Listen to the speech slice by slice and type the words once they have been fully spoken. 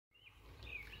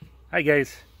Hi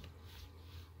guys.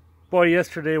 Boy,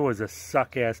 yesterday was a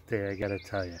suck-ass day, I gotta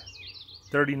tell you.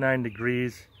 39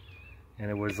 degrees, and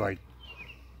it was like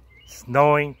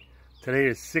snowing. Today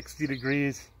is 60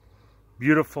 degrees,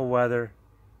 beautiful weather.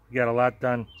 We got a lot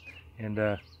done, and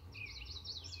do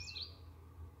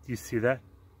you see that?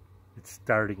 It's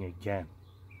starting again.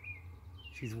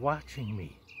 She's watching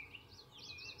me.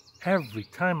 Every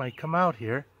time I come out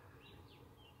here,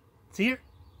 see her?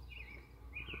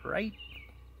 Right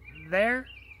there.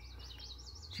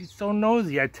 She's so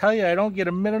nosy. I tell you, I don't get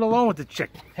a minute alone with the chick.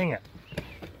 Hang on.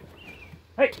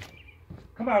 Hey,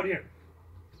 come out here.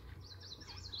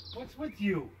 What's with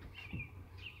you?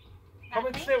 Come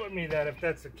and sit with me then, if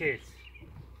that's the case.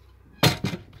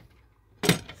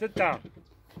 Sit down.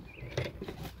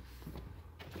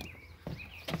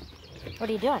 What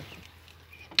are you doing?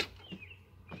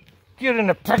 Get in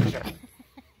the picture.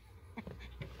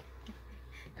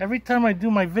 Every time I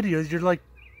do my videos, you're like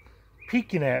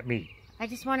peeking at me. I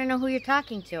just want to know who you're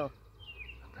talking to.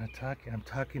 I'm not talking. I'm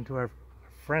talking to our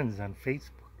friends on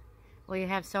Facebook. Well, you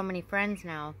have so many friends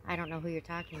now. I don't know who you're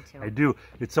talking to. I do.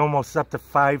 It's almost up to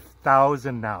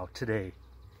 5,000 now today.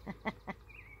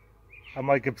 I'm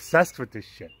like obsessed with this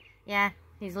shit. Yeah,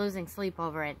 he's losing sleep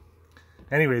over it.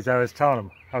 Anyways, I was telling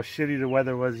him how shitty the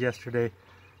weather was yesterday,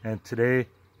 and today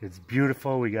it's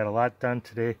beautiful. We got a lot done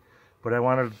today, but I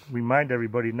want to remind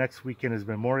everybody next weekend is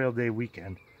Memorial Day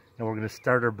weekend, and we're going to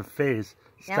start our buffets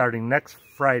starting next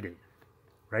Friday,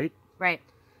 right? Right.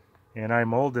 And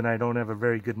I'm old and I don't have a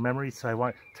very good memory, so I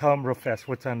want tell them real fast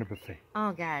what's on the buffet.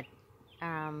 Oh God,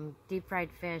 deep fried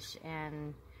fish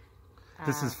and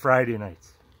this is Friday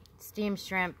nights. Steamed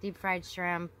shrimp, deep fried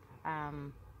shrimp,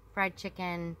 fried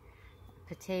chicken,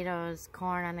 potatoes,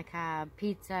 corn on the cob,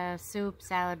 pizza, soup,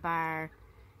 salad bar,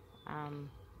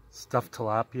 stuffed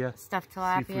tilapia. Stuffed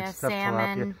tilapia, seafood stuffed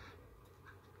salmon. Tilapia.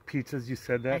 Pizzas, you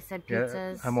said that? I said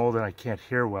pizzas. Yeah, I'm old and I can't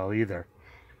hear well either.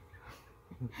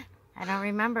 I don't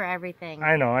remember everything.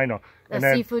 I know. The and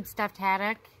then, seafood stuffed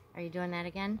haddock. Are you doing that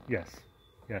again? Yes.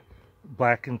 Yeah.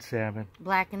 Blackened salmon.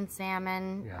 Blackened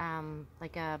salmon. Yeah.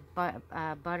 Like a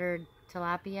buttered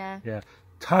tilapia. Yeah.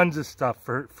 Tons of stuff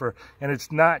for and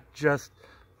it's not just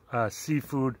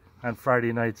seafood on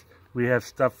Friday nights. We have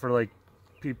stuff for like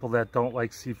people that don't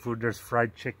like seafood. There's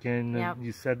fried chicken. Yep.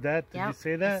 You said that? Did you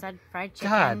say that? I said fried chicken.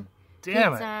 God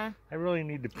damn pizza. it. I really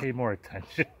need to pay more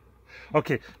attention.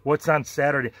 Okay, what's on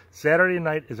Saturday? Saturday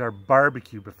night is our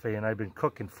barbecue buffet, and I've been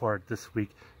cooking for it this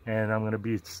week, and I'm going to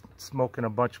be smoking a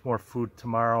bunch more food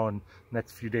tomorrow and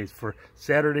next few days for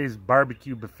Saturday's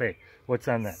barbecue buffet. What's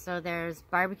on that? So there's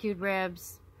barbecued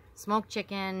ribs, smoked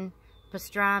chicken,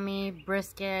 pastrami,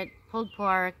 brisket, pulled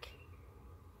pork,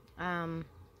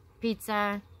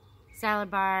 pizza,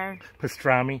 salad bar.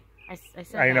 Pastrami? I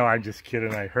said I know, I'm just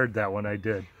kidding. I heard that when I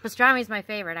did. Pastrami's my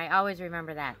favorite. I always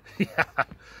remember that. Yeah.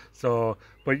 So,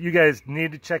 but you guys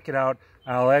need to check it out.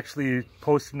 I'll actually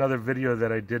post another video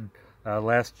that I did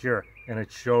last year, and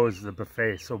it shows the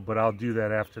buffet. So, but I'll do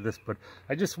that after this. But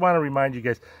I just want to remind you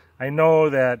guys, I know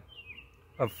that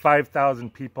of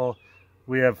 5,000 people,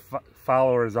 we have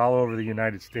followers all over the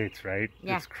United States, right?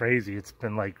 Yeah. It's crazy. It's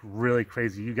been like really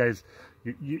crazy. You guys,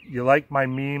 you like my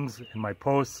memes and my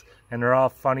posts, and they're all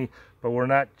funny, but we're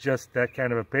not just that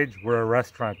kind of a page. We're a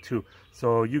restaurant too.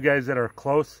 So you guys that are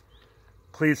close,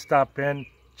 please stop in,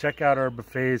 check out our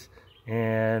buffets,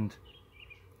 and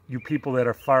you people that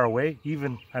are far away,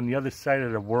 even on the other side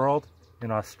of the world,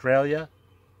 in Australia,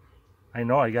 I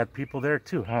know I got people there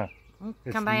too, huh?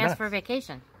 Come by us for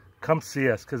vacation. Come see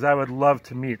us, because I would love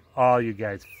to meet all you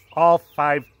guys, all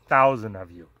 5,000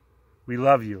 of you. We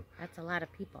love you. That's a lot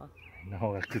of people. I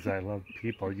know, because I love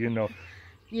people, you know.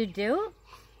 You do?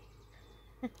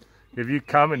 If you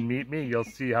come and meet me, you'll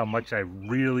see how much I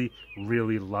really,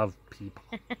 really love people.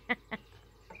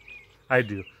 I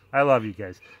do. I love you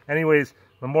guys. Anyways,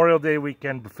 Memorial Day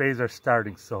weekend buffets are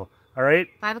starting, so, all right?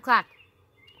 5 o'clock.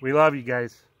 We love you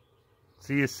guys.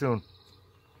 See you soon.